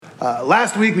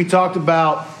Last week we talked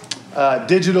about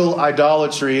digital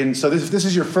idolatry, and so if this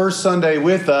is your first Sunday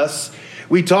with us,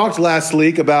 we talked last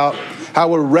week about how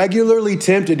we're regularly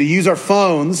tempted to use our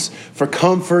phones for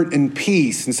comfort and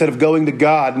peace instead of going to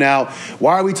God. Now,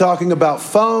 why are we talking about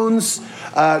phones?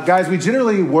 Guys, we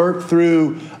generally work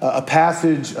through a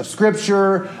passage of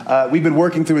Scripture. We've been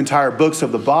working through entire books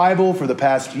of the Bible for the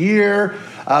past year,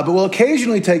 but we'll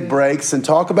occasionally take breaks and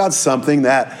talk about something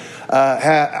that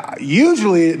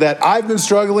usually that I've been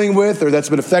struggling with or that's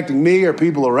been affecting me or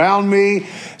people around me,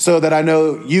 so that I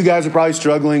know you guys are probably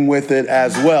struggling with it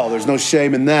as well. There's no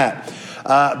shame in that.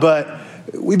 But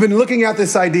we've been looking at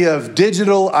this idea of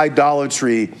digital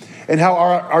idolatry and how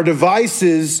our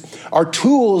devices are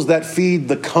tools that feed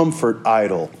the comfort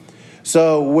idol.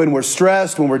 So when we're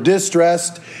stressed, when we're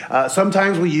distressed,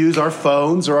 sometimes we use our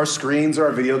phones or our screens or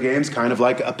our video games kind of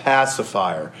like a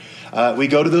pacifier. We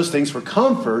go to those things for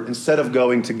comfort instead of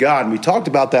going to God. And we talked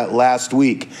about that last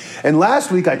week. And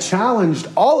last week I challenged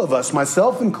all of us,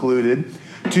 myself included,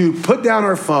 to put down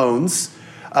our phones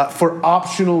for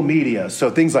optional media.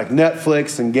 So things like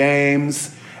Netflix and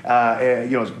games,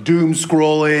 doom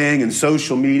scrolling and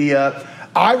social media.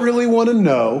 I really want to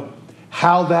know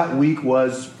how that week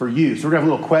was for you. So we're going to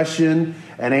have a little question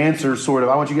and answer sort of.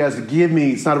 I want you guys to give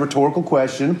me, it's not a rhetorical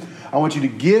question. I want you to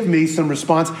give me some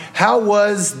response. How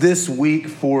was this week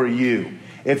for you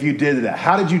if you did that?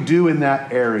 How did you do in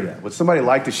that area? Would somebody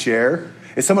like to share?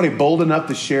 Is somebody bold enough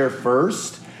to share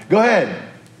first? Go ahead.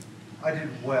 I did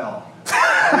well.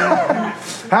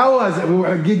 How was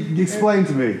it? Explain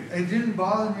to me. It didn't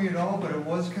bother me at all, but it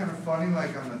was kind of funny.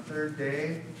 Like on the third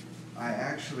day, I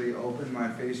actually opened my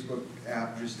Facebook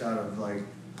app just out of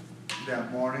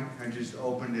that morning. I just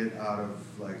opened it out of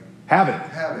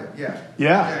Habit, yeah.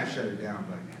 Yeah. I kind of shut it down.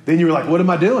 Then you were like, what am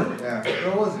I doing? Yeah,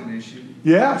 it wasn't an issue.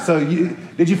 Yeah, so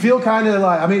did you feel kind of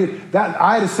like,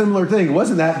 I had a similar thing. It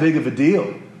wasn't that big of a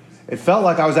deal. It felt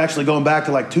like I was actually going back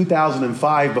to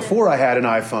 2005 before I had an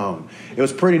iPhone. It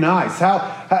was pretty nice.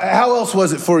 How else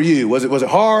was it for you? Was it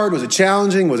hard? Was it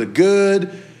challenging? Was it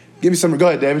good? Give me some. Go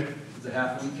ahead, David. Does it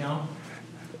half week count?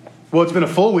 Well, it's been a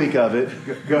full week of it.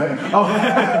 Go ahead. Oh.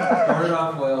 Started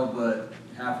off well, but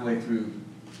halfway through,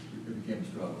 it became a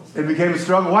struggle. It became a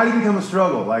struggle. Why did it become a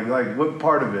struggle? Like what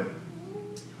part of it?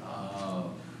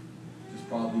 Just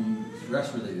probably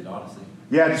stress related, honestly.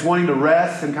 Yeah, just wanting to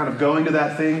rest and kind of going to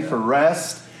that thing for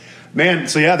rest. Man,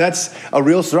 so yeah, that's a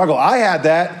real struggle. I had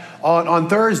that on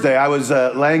Thursday. I was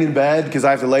laying in bed because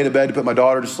I have to lay to bed to put my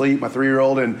daughter to sleep, my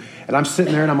 3-year-old, and I'm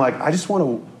sitting there and I'm like, I just want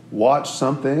to watch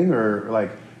something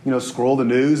or scroll the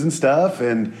news and stuff,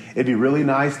 and it'd be really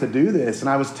nice to do this. And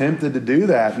I was tempted to do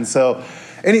that. And so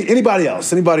anybody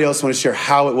else want to share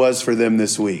how it was for them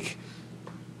this week?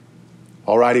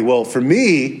 All righty. Well, for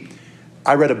me,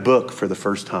 I read a book for the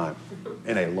first time.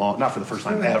 Not for the first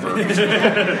time ever.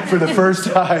 For the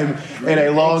first time in a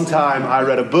long time, I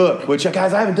read a book, which,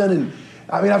 guys, I haven't done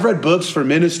I've read books for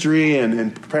ministry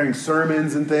and preparing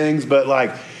sermons and things,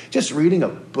 but just reading a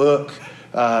book,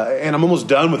 and I'm almost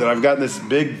done with it. I've gotten this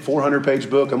big 400-page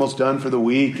book, almost done for the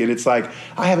week, and it's I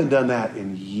haven't done that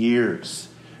in years,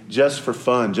 just for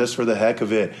fun, just for the heck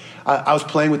of it. I was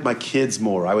playing with my kids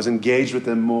more. I was engaged with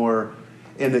them more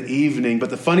in the evening. But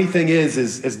the funny thing is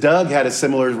as Doug had a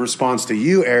similar response to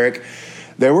you, Eric,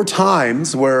 there were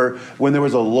times when there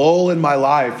was a lull in my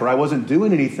life where I wasn't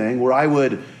doing anything, where I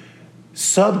would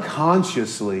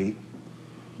subconsciously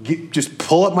just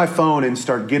pull up my phone and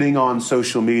start getting on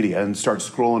social media and start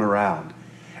scrolling around.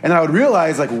 And I would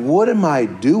realize, what am I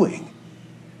doing?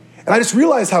 And I just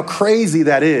realized how crazy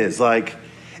that is.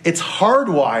 It's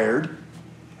hardwired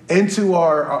into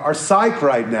our psyche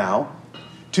right now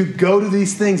to go to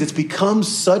these things. It's become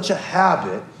such a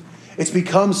habit. It's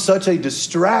become such a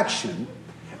distraction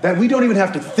that we don't even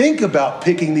have to think about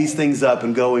picking these things up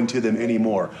and going to them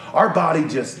anymore. Our body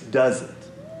just does it.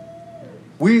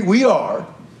 We are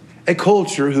a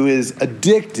culture who is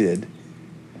addicted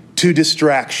to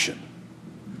distraction.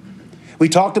 We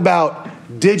talked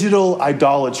about digital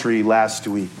idolatry last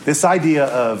week. This idea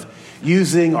of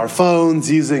using our phones,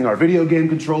 using our video game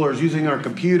controllers, using our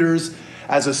computers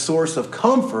as a source of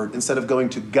comfort instead of going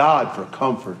to God for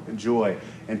comfort and joy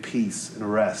and peace and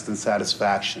rest and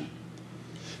satisfaction.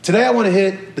 Today I want to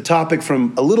hit the topic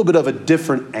from a little bit of a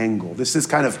different angle. This is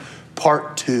kind of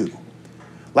part 2.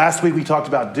 Last week we talked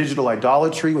about digital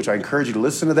idolatry, which I encourage you to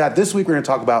listen to that. This week we're going to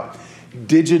talk about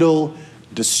digital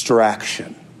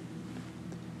distraction.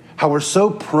 How we're so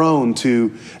prone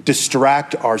to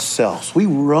distract ourselves. We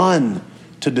run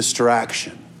to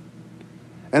distraction.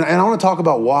 And I want to talk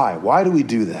about why. Why do we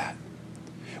do that?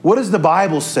 What does the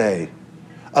Bible say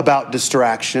about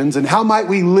distractions, and how might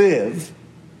we live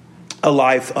a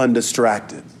life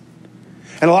undistracted.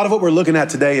 And a lot of what we're looking at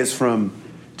today is from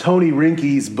Tony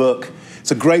Rinke's book.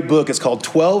 It's a great book. It's called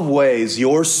 12 Ways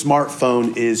Your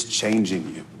Smartphone is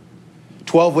Changing You.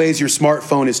 12 Ways Your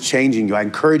Smartphone is Changing You. I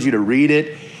encourage you to read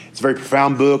it. It's a very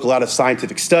profound book, a lot of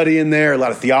scientific study in there, a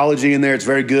lot of theology in there. It's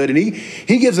very good. And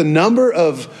he gives a number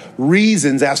of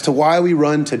reasons as to why we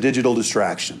run to digital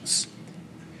distractions.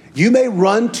 You may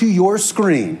run to your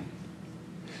screen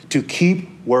to keep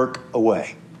work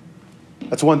away.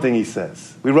 That's one thing he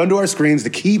says. We run to our screens to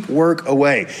keep work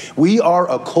away. We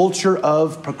are a culture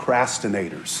of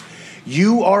procrastinators.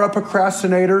 You are a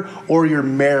procrastinator or you're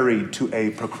married to a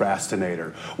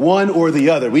procrastinator. One or the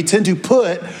other. We tend to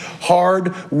put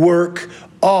hard work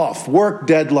off. Work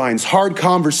deadlines, hard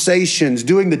conversations,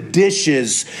 doing the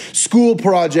dishes, school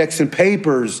projects and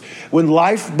papers. When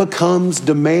life becomes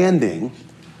demanding,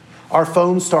 our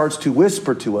phone starts to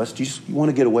whisper to us, you want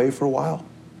to get away for a while?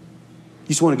 You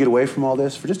just want to get away from all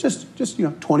this for just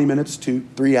 20 minutes to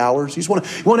 3 hours. You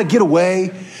want to get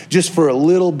away just for a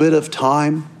little bit of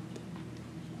time.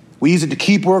 We use it to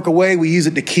keep work away. We use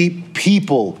it to keep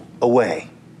people away.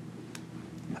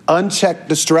 Unchecked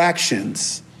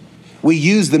distractions. We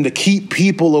use them to keep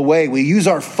people away. We use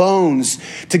our phones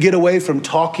to get away from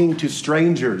talking to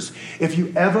strangers. If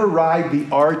you ever ride the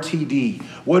RTD,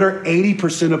 what are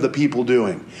 80% of the people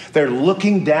doing? They're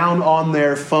looking down on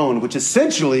their phone, which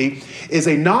essentially is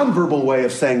a nonverbal way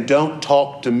of saying, don't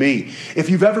talk to me. If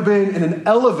you've ever been in an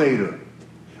elevator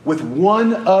with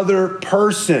one other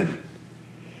person,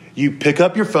 you pick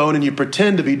up your phone and you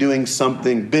pretend to be doing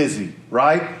something busy,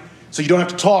 right? So you don't have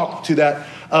to talk to that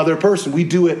other person. We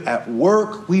do it at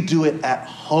work. We do it at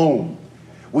home.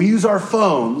 We use our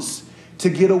phones to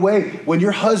get away. When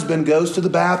your husband goes to the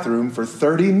bathroom for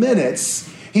 30 minutes,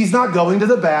 he's not going to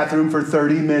the bathroom for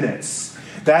 30 minutes.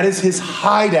 That is his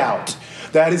hideout.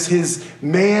 That is his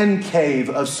man cave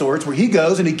of sorts where he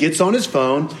goes and he gets on his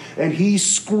phone and he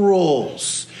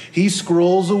scrolls. He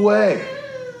scrolls away.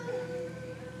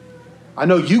 I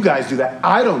know you guys do that.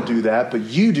 I don't do that, but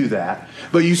you do that.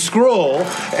 But you scroll,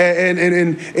 and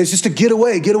it's just to get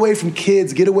away from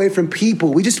kids, get away from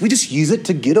people. We just use it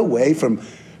to get away from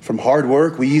hard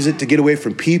work. We use it to get away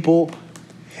from people,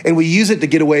 and we use it to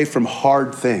get away from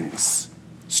hard things.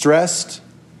 Stressed?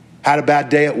 Had a bad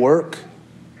day at work?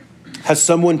 Has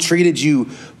someone treated you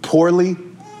poorly?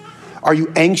 Are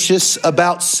you anxious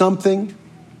about something?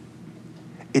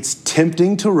 It's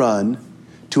tempting to run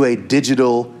to a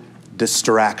digital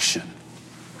distraction,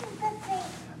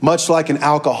 much like an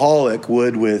alcoholic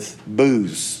would with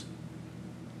booze.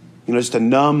 Just to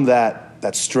numb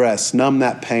that stress, numb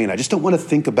that pain. I just don't want to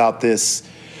think about this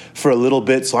for a little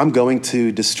bit, so I'm going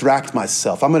to distract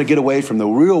myself. I'm going to get away from the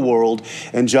real world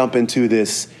and jump into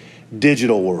this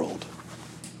digital world.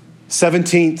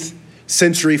 17th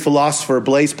century philosopher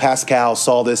Blaise Pascal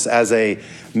saw this as a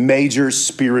major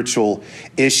spiritual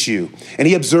issue. And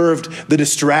he observed the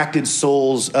distracted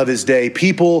souls of his day,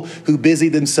 people who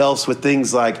busied themselves with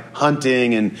things like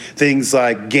hunting and things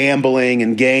like gambling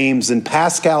and games. And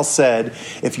Pascal said,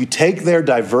 if you take their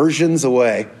diversions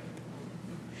away,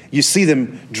 you see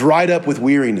them dried up with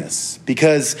weariness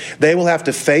because they will have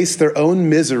to face their own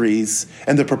miseries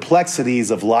and the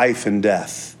perplexities of life and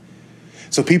death.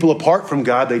 So people apart from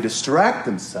God, they distract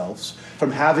themselves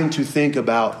from having to think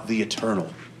about the eternal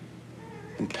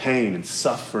and pain and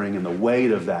suffering and the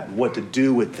weight of that and what to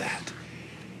do with that.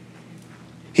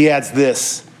 He adds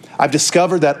this, I've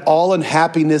discovered that all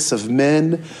unhappiness of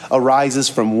men arises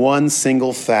from one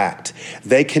single fact.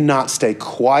 They cannot stay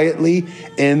quietly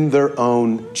in their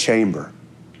own chamber.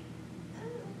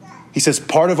 He says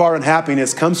part of our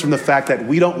unhappiness comes from the fact that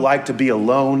we don't like to be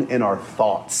alone in our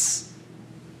thoughts.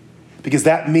 Because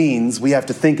that means we have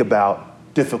to think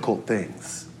about difficult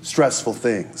things, stressful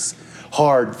things,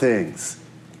 hard things.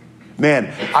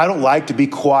 Man, I don't like to be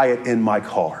quiet in my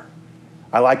car.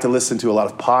 I like to listen to a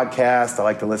lot of podcasts. I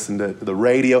like to listen to the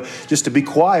radio. Just to be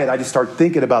quiet, I just start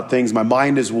thinking about things. My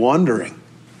mind is wandering.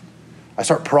 I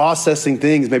start processing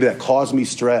things maybe that cause me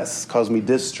stress, cause me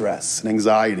distress and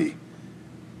anxiety.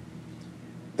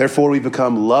 Therefore, we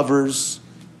become lovers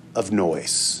of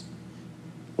noise.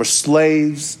 We're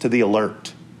slaves to the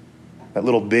alert, that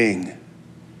little bing.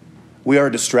 We are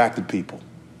distracted people.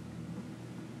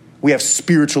 We have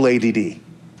spiritual ADD. And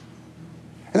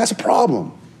that's a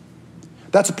problem.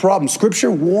 That's a problem.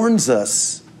 Scripture warns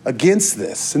us against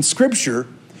this. In Scripture,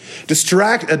 a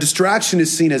distraction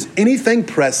is seen as anything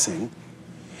pressing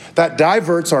that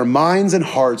diverts our minds and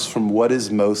hearts from what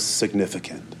is most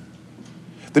significant.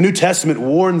 The New Testament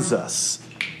warns us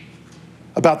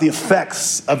about the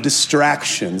effects of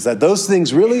distractions, that those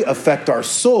things really affect our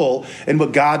soul and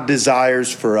what God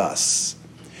desires for us.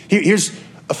 Here's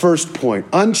a first point.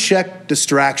 Unchecked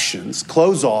distractions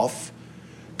close off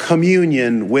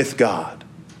communion with God.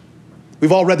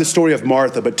 We've all read the story of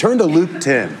Martha, but turn to Luke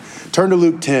 10. Turn to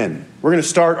Luke 10. We're going to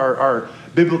start our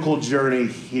biblical journey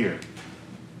here.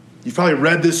 You've probably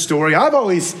read this story. I've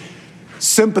always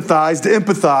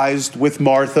empathized with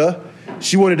Martha.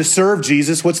 She wanted to serve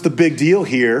Jesus. What's the big deal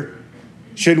here?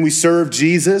 Shouldn't we serve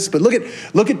Jesus? But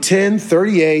look at 10,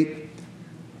 38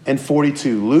 and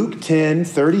 42. Luke 10,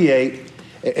 38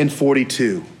 and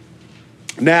 42.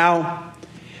 Now,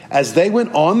 as they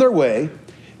went on their way,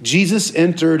 Jesus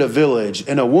entered a village,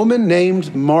 and a woman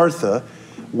named Martha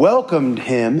welcomed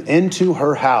him into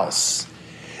her house.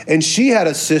 And she had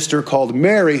a sister called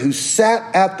Mary who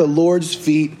sat at the Lord's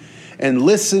feet and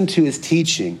listened to his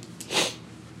teaching.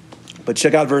 But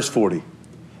check out verse 40.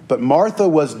 But Martha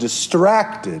was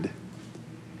distracted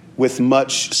with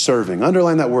much serving.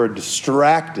 Underline that word,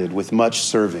 distracted with much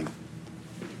serving.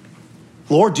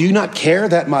 Lord, do you not care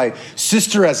that my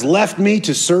sister has left me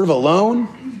to serve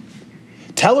alone?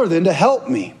 Tell her then to help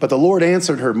me. But the Lord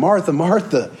answered her, Martha,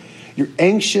 Martha, you're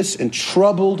anxious and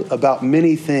troubled about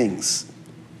many things.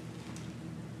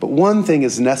 But one thing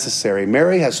is necessary.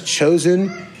 Mary has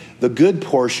chosen the good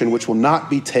portion which will not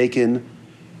be taken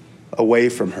away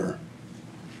from her.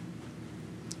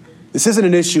 This isn't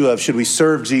an issue of should we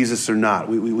serve Jesus or not.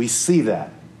 We see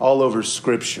that all over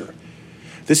Scripture.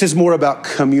 This is more about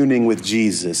communing with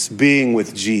Jesus, being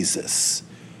with Jesus.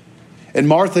 And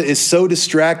Martha is so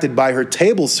distracted by her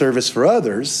table service for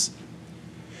others,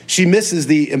 she misses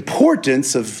the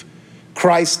importance of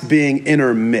Christ being in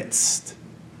her midst,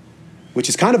 which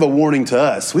is kind of a warning to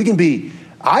us.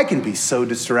 I can be so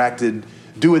distracted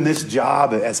doing this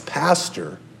job as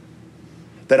pastor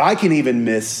that I can even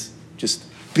miss just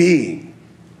being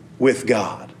with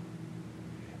God,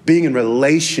 being in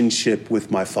relationship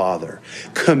with my Father,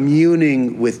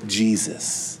 communing with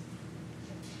Jesus.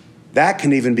 That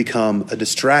can even become a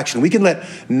distraction. We can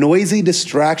let noisy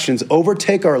distractions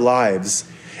overtake our lives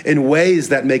in ways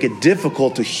that make it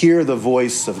difficult to hear the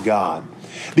voice of God.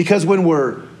 Because when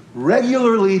we're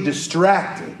regularly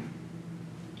distracted,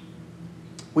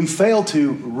 we fail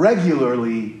to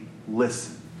regularly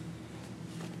listen.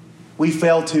 We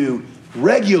fail to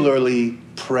regularly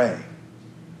pray.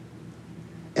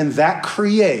 And that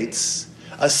creates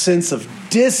a sense of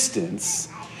distance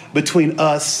between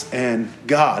us and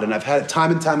God. And I've had it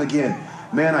time and time again.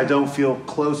 Man, I don't feel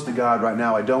close to God right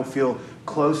now. I don't feel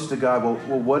close to God.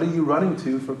 Well, what are you running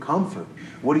to for comfort?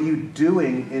 What are you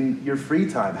doing in your free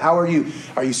time? How are you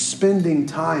spending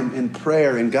time in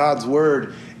prayer, in God's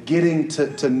word, getting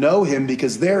to know him?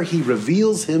 Because there he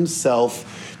reveals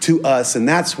himself to us, and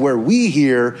that's where we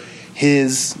hear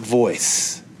his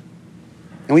voice.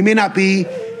 And we may not be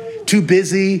too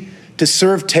busy to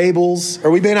serve tables,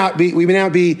 or we may not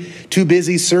be too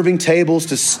busy serving tables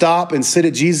to stop and sit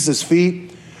at Jesus'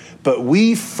 feet, but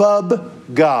we phub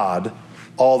God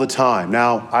all the time.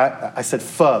 Now, I said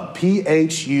phub,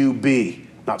 P-H-U-B,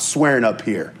 not swearing up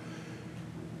here.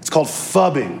 It's called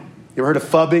phubbing. You ever heard of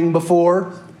phubbing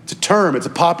before? It's a term. It's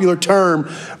a popular term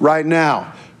right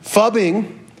now.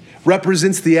 Phubbing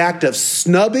represents the act of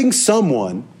snubbing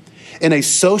someone in a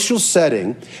social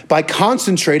setting by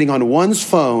concentrating on one's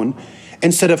phone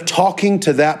instead of talking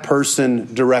to that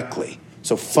person directly.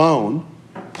 So phone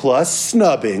plus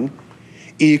snubbing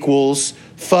equals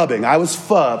phubbing. I was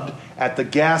phubbed at the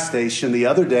gas station the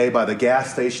other day by the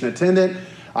gas station attendant.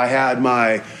 I had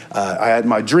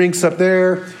my drinks up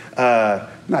there.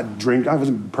 Not drink. I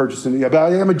wasn't purchasing. But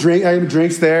I had my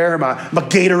drinks there. My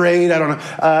Gatorade. I don't know.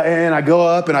 And I go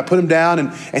up and I put him down,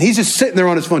 and he's just sitting there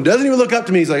on his phone. Doesn't even look up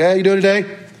to me. He's like, "Hey, how you doing today?"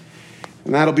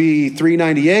 And that'll be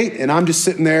 $3.98. And I'm just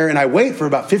sitting there, and I wait for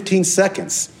about 15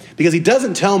 seconds because he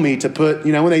doesn't tell me to put.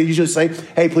 When they usually say,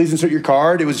 "Hey, please insert your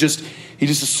card," it was just he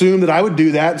just assumed that I would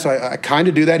do that. So I kind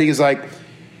of do that. He was like,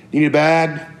 "You need a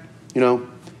bag?"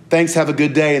 Thanks. Have a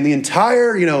good day. And the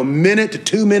entire minute to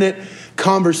 2 minute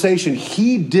conversation,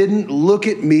 he didn't look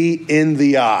at me in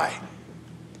the eye.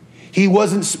 He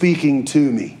wasn't speaking to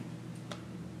me.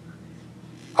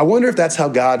 I wonder if that's how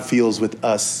God feels with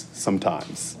us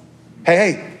sometimes.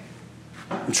 Hey,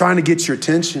 I'm trying to get your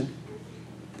attention.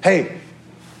 Hey,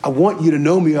 I want you to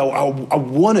know me. I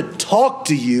want to talk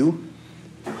to you.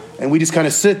 And we just kind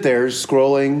of sit there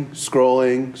scrolling,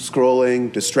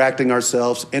 distracting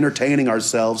ourselves, entertaining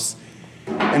ourselves.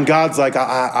 And God's like,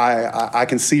 I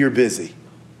can see you're busy.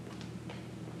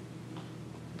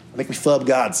 Make me flub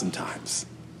God sometimes.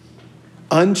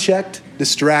 Unchecked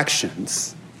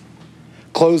distractions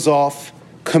close off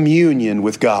communion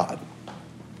with God.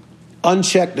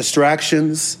 Unchecked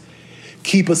distractions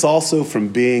keep us also from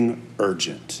being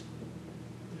urgent.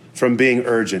 From being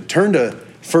urgent. Turn to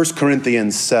 1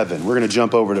 Corinthians 7. We're going to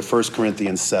jump over to 1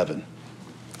 Corinthians 7.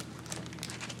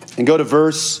 And go to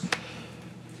verse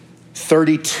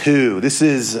 32. This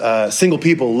is, single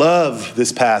people love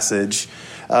this passage.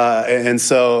 And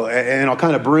I'll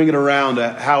kind of bring it around to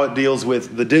how it deals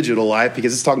with the digital life,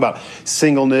 because it's talking about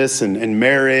singleness and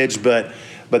marriage, but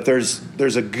there's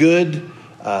a good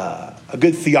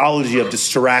theology of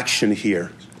distraction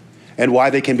here and why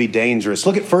they can be dangerous.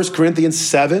 Look at 1 Corinthians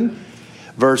 7,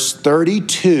 verse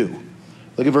 32.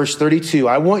 Look at verse 32.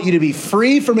 I want you to be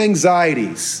free from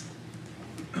anxieties.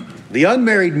 The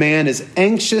unmarried man is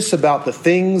anxious about the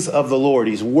things of the Lord.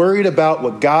 He's worried about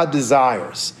what God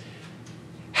desires,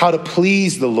 how to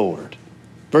please the Lord.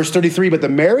 Verse 33, but the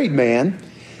married man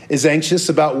is anxious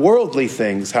about worldly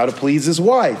things, how to please his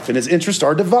wife, and his interests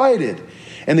are divided.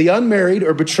 And the unmarried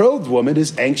or betrothed woman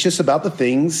is anxious about the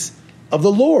things of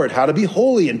the Lord, how to be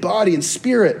holy in body and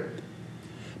spirit.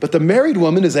 But the married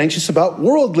woman is anxious about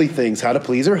worldly things, how to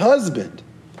please her husband.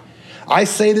 I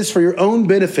say this for your own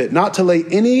benefit, not to lay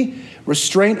any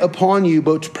restraint upon you,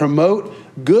 but to promote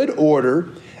good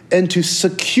order and to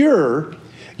secure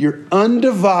your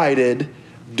undivided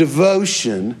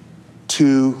devotion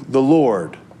to the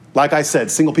Lord. Like I said,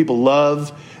 single people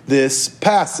love this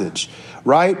passage,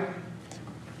 right?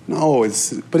 No, it's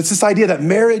this idea that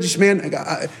marriage,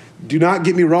 man, do not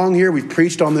get me wrong here. We've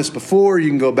preached on this before. You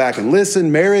can go back and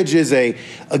listen. Marriage is a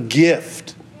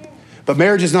gift. But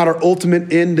marriage is not our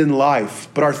ultimate end in life.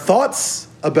 But our thoughts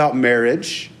about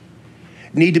marriage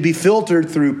need to be filtered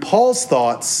through Paul's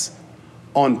thoughts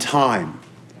on time.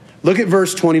 Look at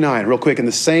verse 29 real quick in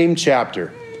the same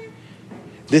chapter.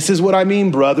 This is what I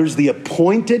mean, brothers. The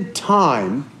appointed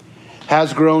time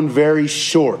has grown very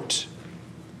short.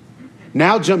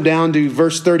 Now jump down to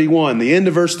verse 31, the end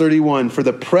of verse 31. For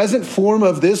the present form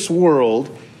of this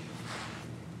world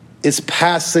is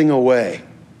passing away.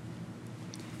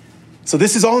 So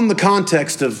this is all in the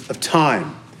context of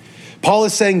time. Paul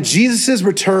is saying Jesus'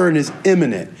 return is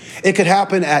imminent. It could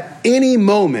happen at any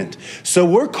moment. So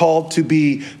we're called to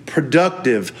be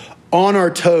productive, on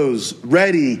our toes,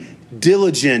 ready,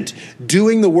 diligent,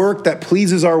 doing the work that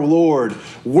pleases our Lord,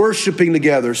 worshiping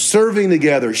together, serving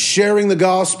together, sharing the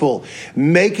gospel,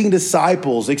 making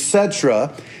disciples,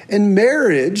 etc. And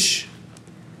marriage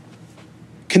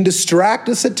can distract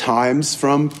us at times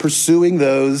from pursuing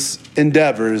those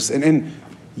endeavors. And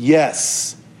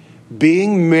yes,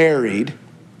 being married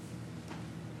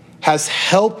has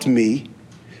helped me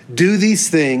do these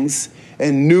things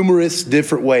in numerous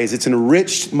different ways. It's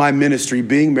enriched my ministry,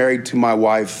 being married to my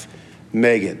wife,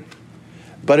 Megan.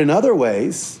 But in other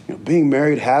ways, being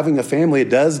married, having a family, it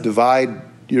does divide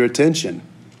your attention,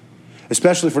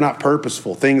 especially if we're not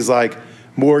purposeful. Things like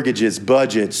mortgages,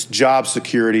 budgets, job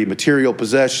security, material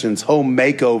possessions, home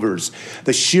makeovers,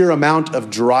 the sheer amount of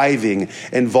driving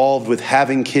involved with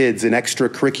having kids and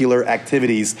extracurricular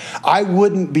activities. I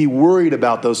wouldn't be worried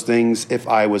about those things if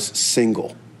I was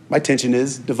single. My attention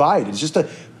is divided. It's just a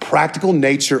practical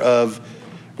nature of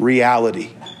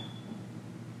reality.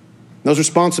 Those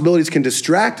responsibilities can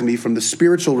distract me from the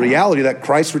spiritual reality that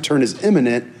Christ's return is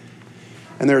imminent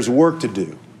and there's work to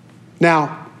do.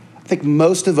 Now, I think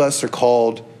most of us are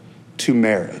called to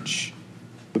marriage.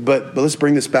 But let's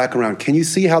bring this back around. Can you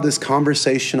see how this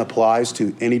conversation applies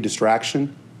to any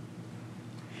distraction?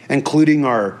 Including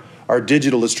our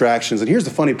digital distractions. And here's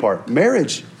the funny part.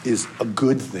 Marriage is a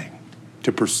good thing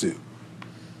to pursue.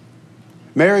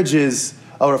 Marriage is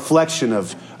a reflection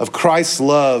of Christ's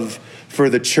love for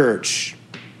the church.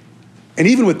 And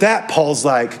even with that, Paul's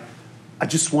like, I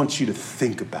just want you to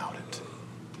think about it.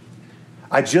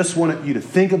 I just want you to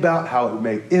think about how it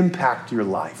may impact your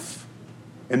life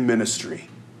and ministry.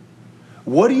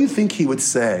 What do you think he would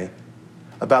say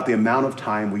about the amount of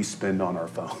time we spend on our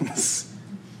phones?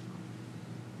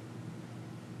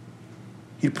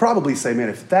 He'd probably say, man,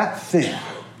 if that thing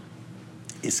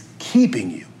is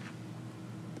keeping you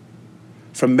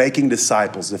from making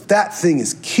disciples, if that thing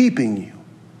is keeping you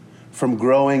from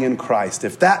growing in Christ,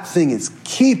 if that thing is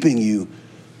keeping you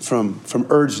from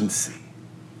urgency,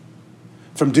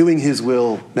 from doing his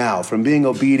will now, from being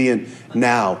obedient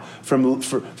now, for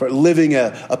living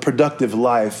a productive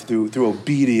life through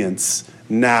obedience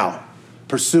now,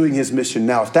 pursuing his mission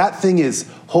now, if that thing is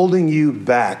holding you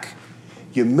back,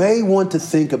 you may want to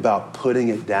think about putting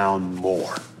it down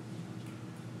more.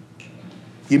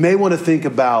 You may want to think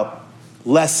about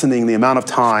lessening the amount of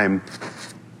time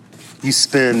you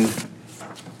spend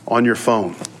on your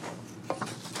phone.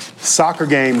 Soccer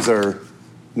games are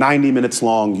 90 minutes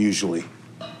long usually.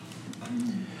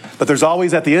 But there's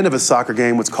always at the end of a soccer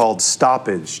game what's called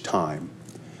stoppage time.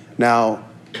 Now,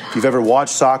 if you've ever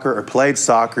watched soccer or played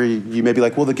soccer, you may be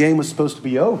like, well, the game was supposed to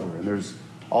be over, and there's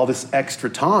all this extra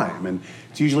time. And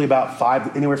it's usually about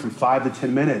anywhere from 5 to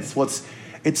 10 minutes. Well,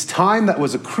 it's time that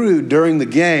was accrued during the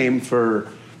game for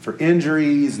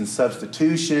injuries and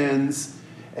substitutions,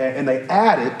 and they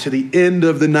add it to the end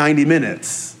of the 90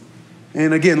 minutes.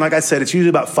 And again, like I said, it's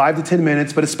usually about 5 to 10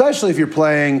 minutes, but especially if you're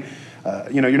playing,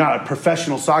 you're not a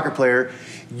professional soccer player,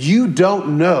 you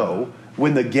don't know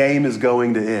when the game is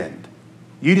going to end.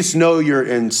 You just know you're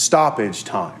in stoppage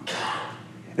time.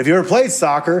 If you ever played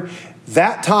soccer,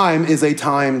 that time is a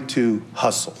time to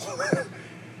hustle.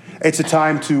 It's a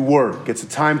time to work. It's a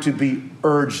time to be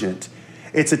urgent.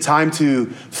 It's a time to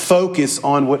focus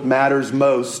on what matters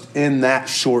most in that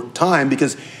short time,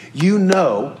 because you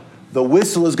know the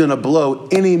whistle is going to blow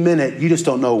any minute. You just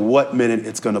don't know what minute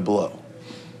it's going to blow.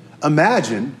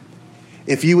 Imagine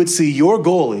if you would see your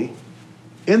goalie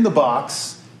in the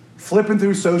box, flipping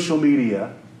through social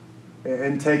media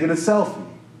and taking a selfie.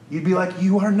 You'd be like,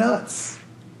 you are nuts.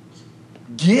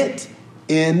 Get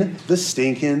in the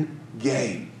stinking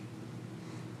game.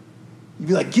 You'd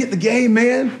be like, get the game,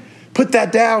 man. Put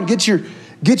that down. Get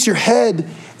your head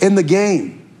in the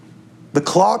game. The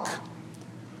clock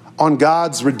on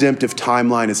God's redemptive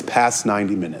timeline is past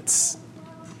 90 minutes.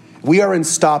 We are in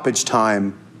stoppage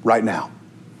time right now.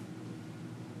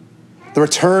 The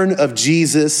return of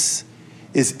Jesus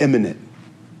is imminent.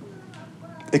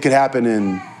 It could happen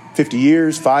in 50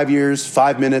 years, 5 years,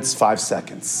 5 minutes, 5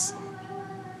 seconds.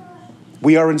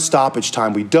 We are in stoppage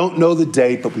time. We don't know the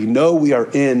date, but we know we are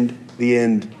in the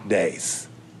end days.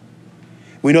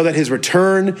 We know that his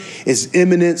return is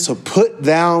imminent, so put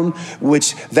down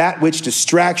that which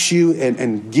distracts you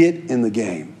and get in the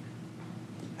game.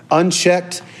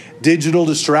 Unchecked digital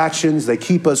distractions, they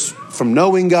keep us from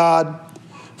knowing God,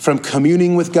 from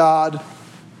communing with God,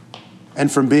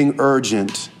 and from being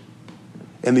urgent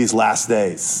in these last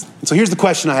days. And so here's the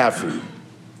question I have for you.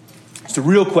 It's a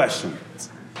real question.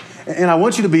 And I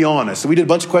want you to be honest. We did a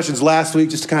bunch of questions last week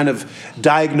just to kind of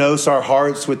diagnose our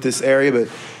hearts with this area,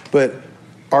 but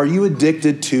are you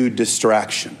addicted to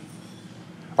distraction?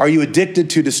 Are you addicted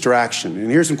to distraction?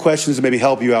 And here's some questions that maybe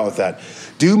help you out with that.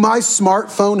 Do my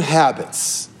smartphone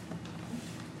habits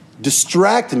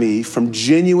distract me from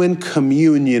genuine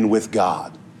communion with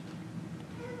God?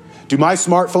 Do my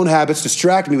smartphone habits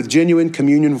distract me with genuine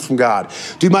communion from God?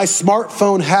 Do my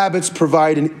smartphone habits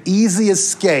provide an easy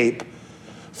escape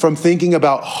from thinking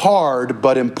about hard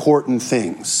but important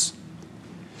things?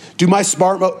 Do my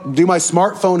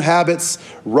smartphone habits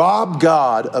rob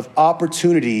God of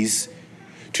opportunities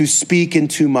to speak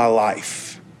into my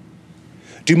life?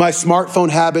 Do my smartphone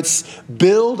habits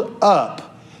build up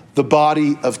the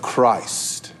body of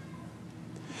Christ?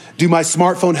 Do my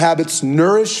smartphone habits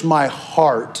nourish my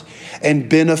heart and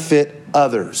benefit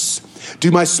others?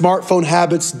 Do my smartphone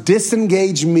habits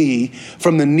disengage me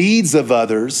from the needs of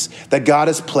others that God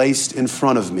has placed in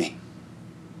front of me?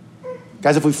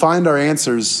 Guys, if we find our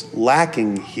answers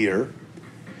lacking here,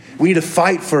 we need to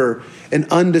fight for an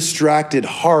undistracted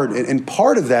heart. And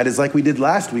part of that is like we did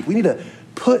last week. We need to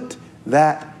put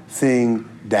that thing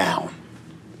down.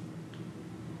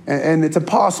 And it's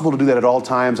impossible to do that at all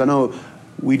times. I know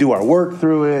we do our work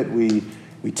through it.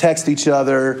 We text each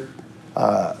other.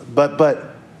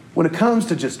 But when it comes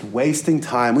to just wasting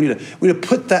time, we need to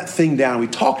put that thing down. We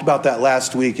talked about that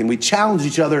last week, and we challenged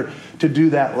each other to do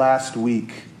that last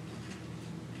week.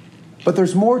 But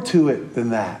there's more to it than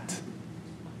that.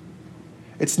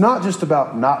 It's not just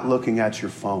about not looking at your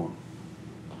phone.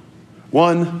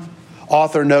 One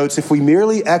author notes, if we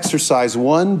merely exercise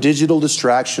one digital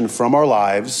distraction from our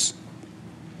lives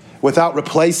without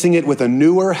replacing it with a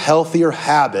newer, healthier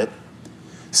habit,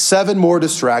 7 more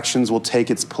distractions will take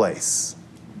its place.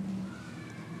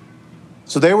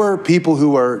 So there were people who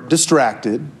were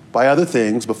distracted by other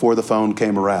things before the phone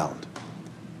came around.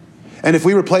 And if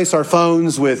we replace our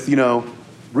phones with,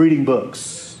 reading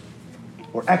books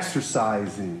or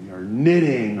exercising or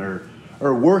knitting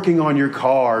or working on your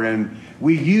car, and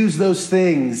we use those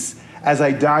things as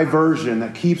a diversion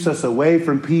that keeps us away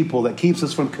from people, that keeps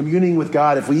us from communing with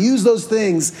God, if we use those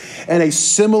things in a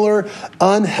similar,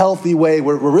 unhealthy way,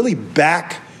 we're really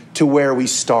back to where we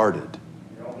started.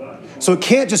 So it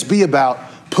can't just be about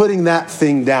putting that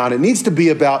thing down. It needs to be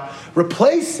about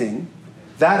replacing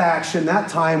that action, that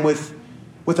time with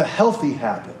a healthy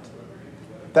habit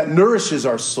that nourishes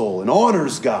our soul and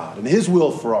honors God and his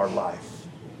will for our life.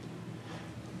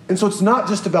 And so it's not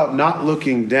just about not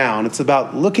looking down. It's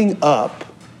about looking up,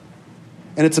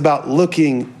 and it's about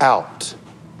looking out.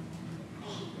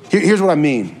 Here's what I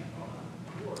mean.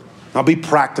 I'll be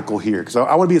practical here because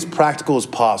I want to be as practical as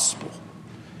possible.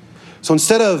 So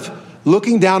instead of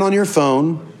looking down on your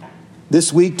phone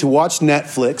this week to watch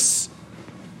Netflix,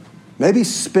 maybe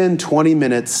spend 20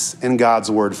 minutes in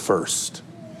God's Word first.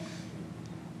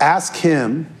 Ask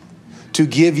Him to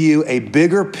give you a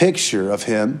bigger picture of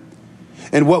Him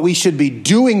and what we should be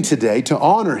doing today to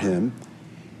honor Him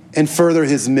and further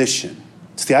His mission.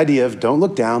 It's the idea of don't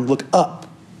look down, look up.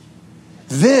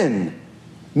 Then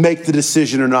make the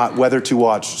decision or not whether to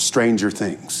watch Stranger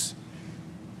Things.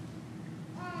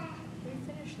 We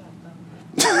finished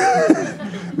that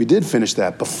though. We did finish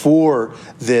that before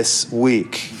this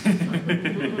week.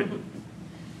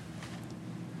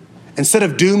 Instead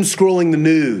of doom scrolling the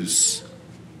news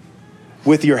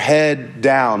with your head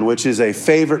down, which is a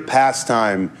favorite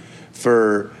pastime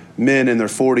for men in their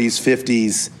 40s,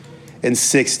 50s, and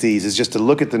 60s, is just to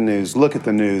look at the news, look at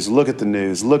the news, look at the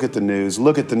news, look at the news,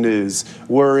 look at the news,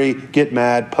 worry, get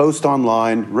mad, post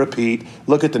online, repeat,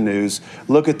 look at the news,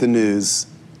 look at the news.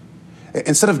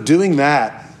 Instead of doing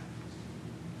that,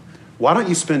 why don't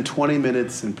you spend 20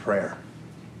 minutes in prayer?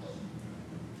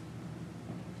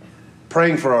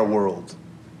 Praying for our world.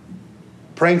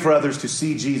 Praying for others to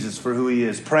see Jesus for who He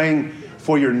is. Praying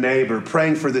for your neighbor.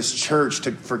 Praying for this church,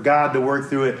 for God to work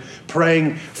through it.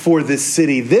 Praying for this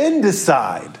city. Then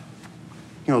decide,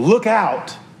 look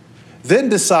out. Then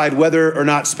decide whether or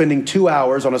not spending 2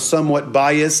 hours on a somewhat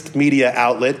biased media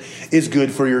outlet is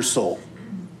good for your soul.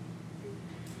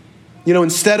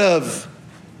 Instead of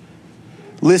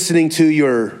listening to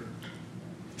your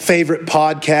favorite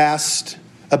podcast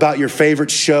about your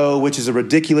favorite show, which is a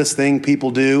ridiculous thing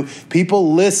people do,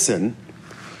 people listen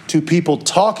to people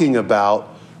talking about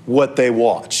what they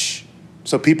watch.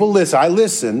 So people listen. I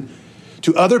listen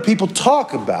to other people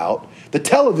talk about the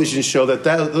television show that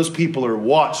those people are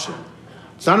watching.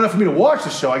 It's not enough for me to watch the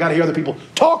show. I got to hear other people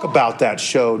talk about that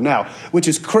show now, which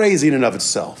is crazy in and of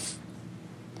itself.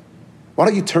 Why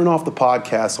don't you turn off the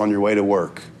podcast on your way to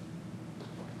work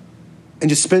and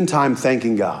just spend time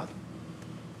thanking God?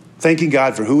 Thanking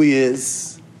God for who He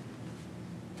is,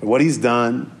 for what He's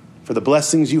done, for the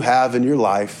blessings you have in your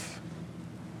life.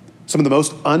 Some of the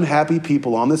most unhappy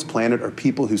people on this planet are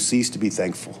people who cease to be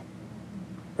thankful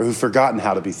or who've forgotten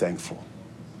how to be thankful.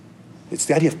 It's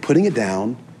the idea of putting it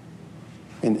down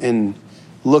and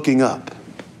looking up.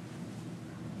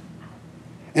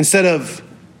 Instead of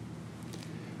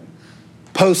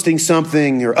posting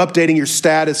something or updating your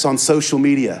status on social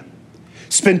media,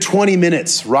 spend 20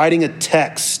 minutes writing a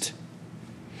text,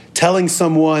 telling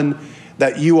someone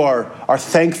that you are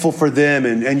thankful for them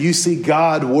and you see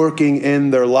God working in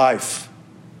their life.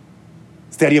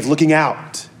 It's the idea of looking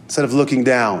out instead of looking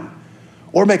down.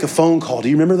 Or make a phone call. Do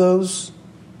you remember those?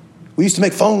 We used to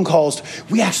make phone calls.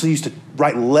 We actually used to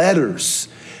write letters.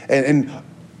 And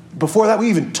before that, we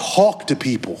even talked to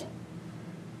people.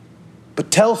 But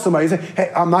tell somebody, say,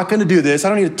 hey, I'm not going to do this. I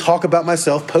don't need to talk about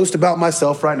myself, post about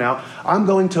myself right now. I'm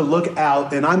going to look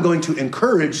out and I'm going to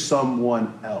encourage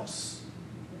someone else.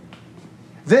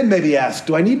 Then maybe ask,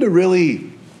 do I need to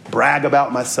really brag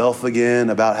about myself again,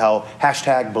 about how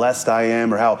 #blessed I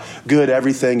am or how good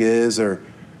everything is? Or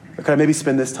could I maybe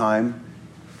spend this time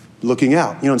looking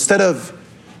out? Instead of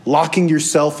locking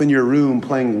yourself in your room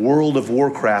playing World of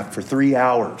Warcraft for 3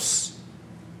 hours,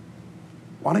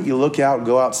 why don't you look out and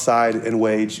go outside and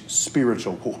wage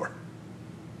spiritual war?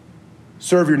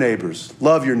 Serve your neighbors,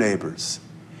 love your neighbors,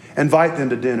 invite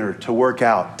them to dinner, to work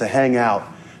out, to hang out,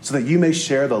 so that you may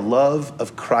share the love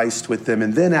of Christ with them.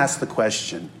 And then ask the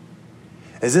question,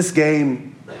 is this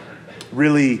game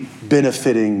really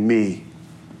benefiting me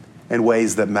in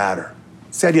ways that matter?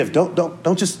 It's the idea of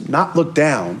don't just not look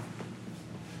down.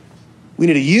 We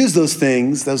need to use those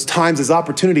things, those times as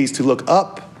opportunities to look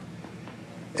up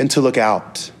and to look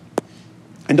out.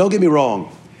 And don't get me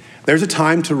wrong, there's a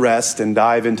time to rest and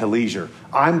dive into leisure.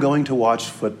 I'm going to watch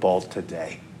football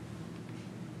today.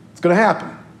 It's going to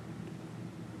happen.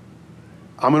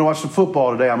 I'm going to watch some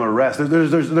football today. I'm going to rest.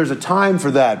 There's a time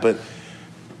for that, but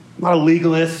I'm not a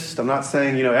legalist. I'm not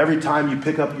saying, every time you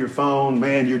pick up your phone,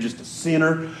 man, you're just a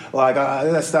sinner.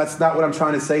 That's not what I'm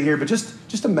trying to say here, but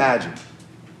just imagine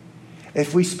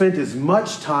if we spent as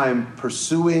much time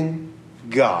pursuing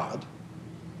God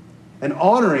and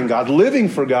honoring God, living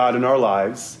for God in our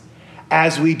lives,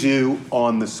 as we do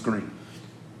on the screen.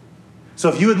 So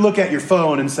if you would look at your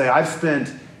phone and say, I've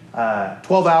spent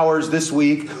 12 hours this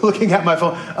week looking at my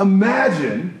phone,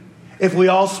 imagine if we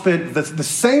all spent the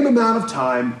same amount of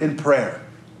time in prayer,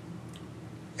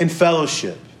 in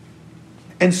fellowship,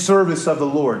 in service of the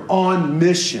Lord, on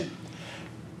mission.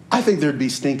 I think there'd be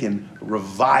stinking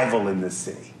revival in this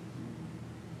city.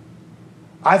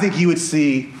 I think you would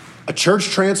see a church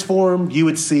transformed. You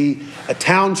would see a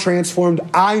town transformed.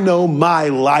 I know my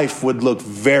life would look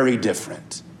very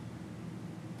different.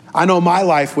 I know my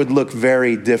life would look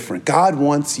very different. God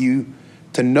wants you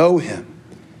to know him.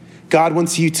 God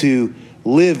wants you to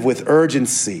live with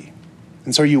urgency.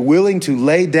 And so are you willing to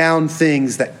lay down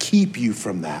things that keep you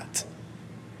from that?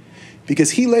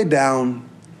 Because he laid down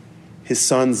his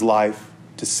son's life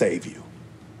to save you.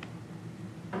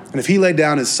 And if he laid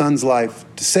down his son's life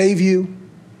to save you,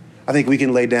 I think we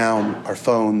can lay down our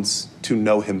phones to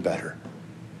know him better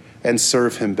and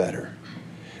serve him better.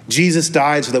 Jesus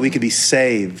died so that we could be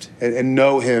saved and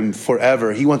know him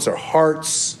forever. He wants our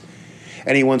hearts,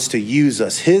 and he wants to use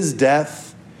us. His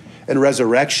death and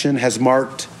resurrection has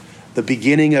marked the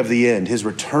beginning of the end. His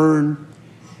return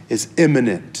is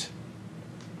imminent.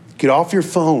 Get off your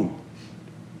phone.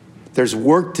 There's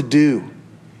work to do,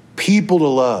 people to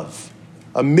love,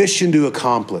 a mission to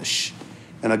accomplish,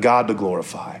 and a God to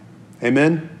glorify.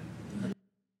 Amen?